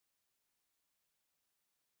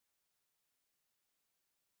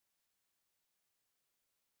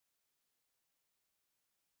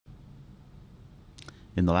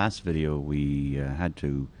In the last video, we had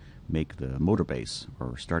to make the motor base,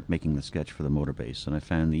 or start making the sketch for the motor base, and I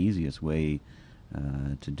found the easiest way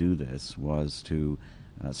to do this was to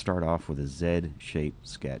start off with a Z-shaped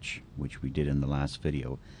sketch, which we did in the last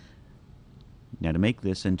video. Now, to make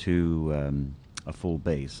this into a full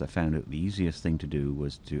base, I found that the easiest thing to do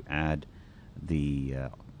was to add the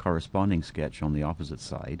corresponding sketch on the opposite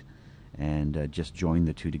side and just join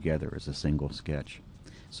the two together as a single sketch.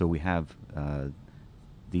 So we have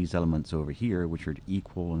these elements over here, which are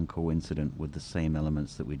equal and coincident with the same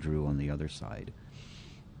elements that we drew on the other side.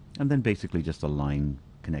 And then basically just a line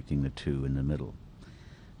connecting the two in the middle.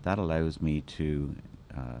 That allows me to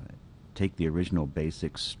take the original base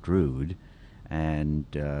extrude and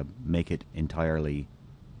make it entirely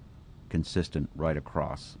consistent right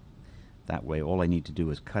across. That way all I need to do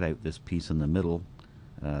is cut out this piece in the middle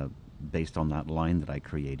based on that line that I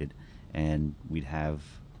created, and we'd have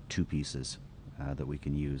two pieces that we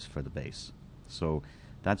can use for the base. So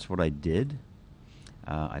that's what I did.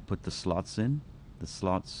 I put the slots in. The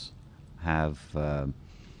slots have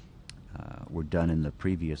were done in the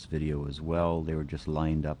previous video as well. They were just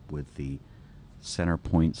lined up with the center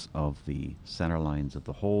points of the center lines of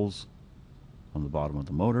the holes on the bottom of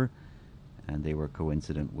the motor, and they were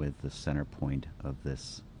coincident with the center point of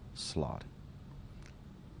this slot.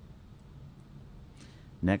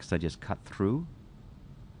 Next, I just cut through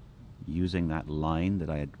using that line that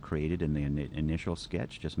I had created in the initial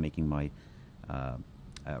sketch, just making my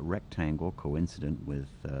rectangle coincident with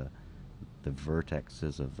the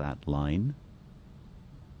vertexes of that line.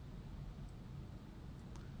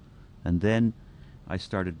 And then I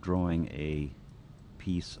started drawing a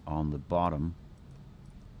piece on the bottom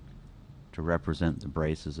to represent the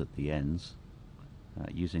braces at the ends,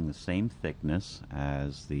 using the same thickness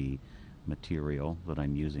as the material that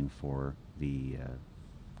I'm using for the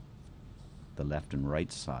left and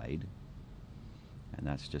right side. And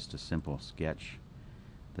that's just a simple sketch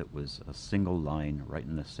that was a single line right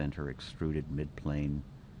in the center, extruded mid-plane,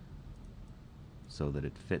 so that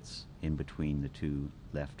it fits in between the two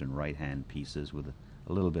left and right hand pieces with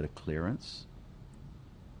a little bit of clearance.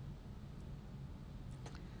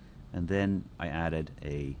 And then I added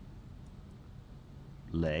a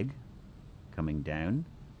leg coming down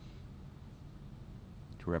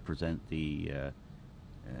to represent the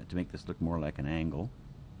to make this look more like an angle.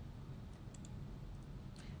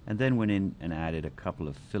 And then went in and added a couple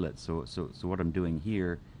of fillets. So what I'm doing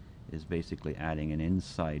here is basically adding an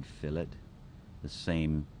inside fillet, the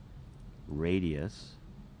same radius.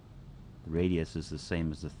 The radius is the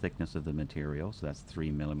same as the thickness of the material, so that's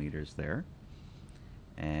 3 millimeters there.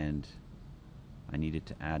 And I needed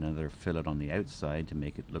to add another fillet on the outside to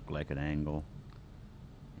make it look like an angle.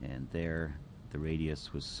 And there, the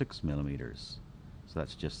radius was 6 millimeters. So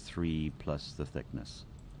that's just 3 plus the thickness.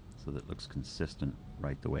 So that it looks consistent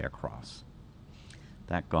right the way across.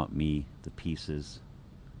 That got me the pieces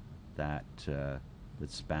that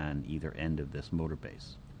that span either end of this motor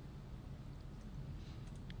base.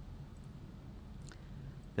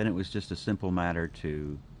 Then it was just a simple matter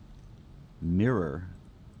to mirror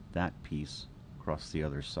that piece across the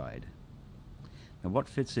other side. Now what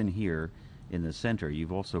fits in here in the center,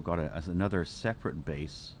 you've also got another separate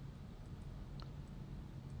base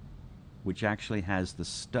which actually has the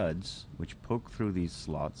studs which poke through these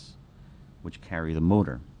slots which carry the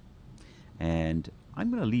motor. And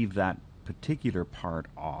I'm going to leave that particular part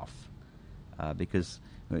off because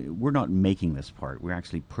we're not making this part, we're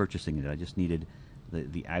actually purchasing it. I just needed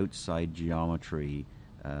the outside geometry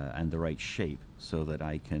and the right shape so that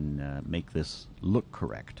I can make this look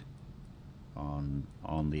correct on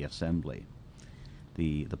the assembly.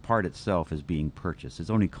 The part itself is being purchased. It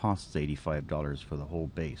only costs $85 for the whole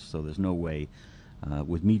base, so there's no way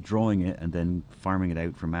with me drawing it and then farming it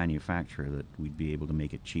out for manufacture that we'd be able to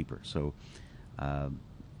make it cheaper. So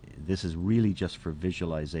this is really just for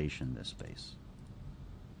visualization, this base.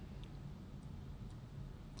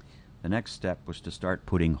 The next step was to start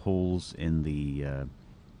putting holes in the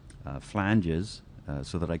flanges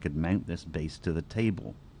so that I could mount this base to the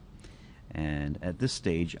table. And at this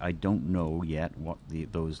stage, I don't know yet what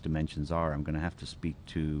those dimensions are. I'm going to have to speak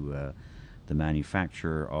to the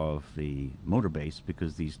manufacturer of the motor base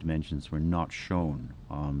because these dimensions were not shown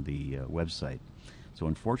on the website. So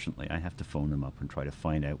unfortunately, I have to phone them up and try to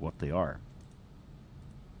find out what they are.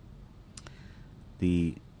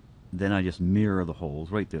 Then I just mirror the holes.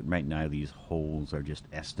 Right now, these holes are just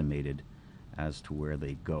estimated as to where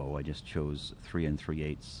they go. I just chose 3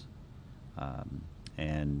 3/8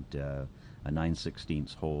 and a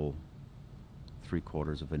 9/16 hole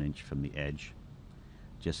 3/4 of an inch from the edge,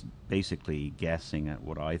 just basically guessing at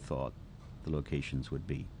what I thought the locations would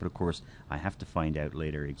be. But of course, I have to find out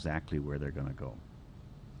later exactly where they're going to go.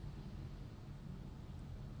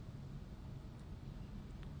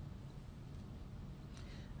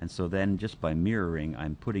 And so then, just by mirroring,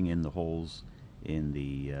 I'm putting in the holes in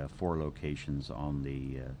the 4 locations on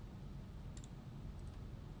the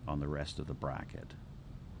rest of the bracket.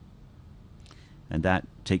 And that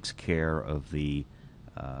takes care of the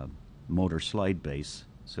motor slide base,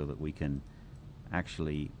 so that we can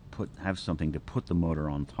actually have something to put the motor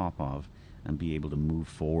on top of and be able to move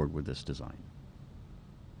forward with this design.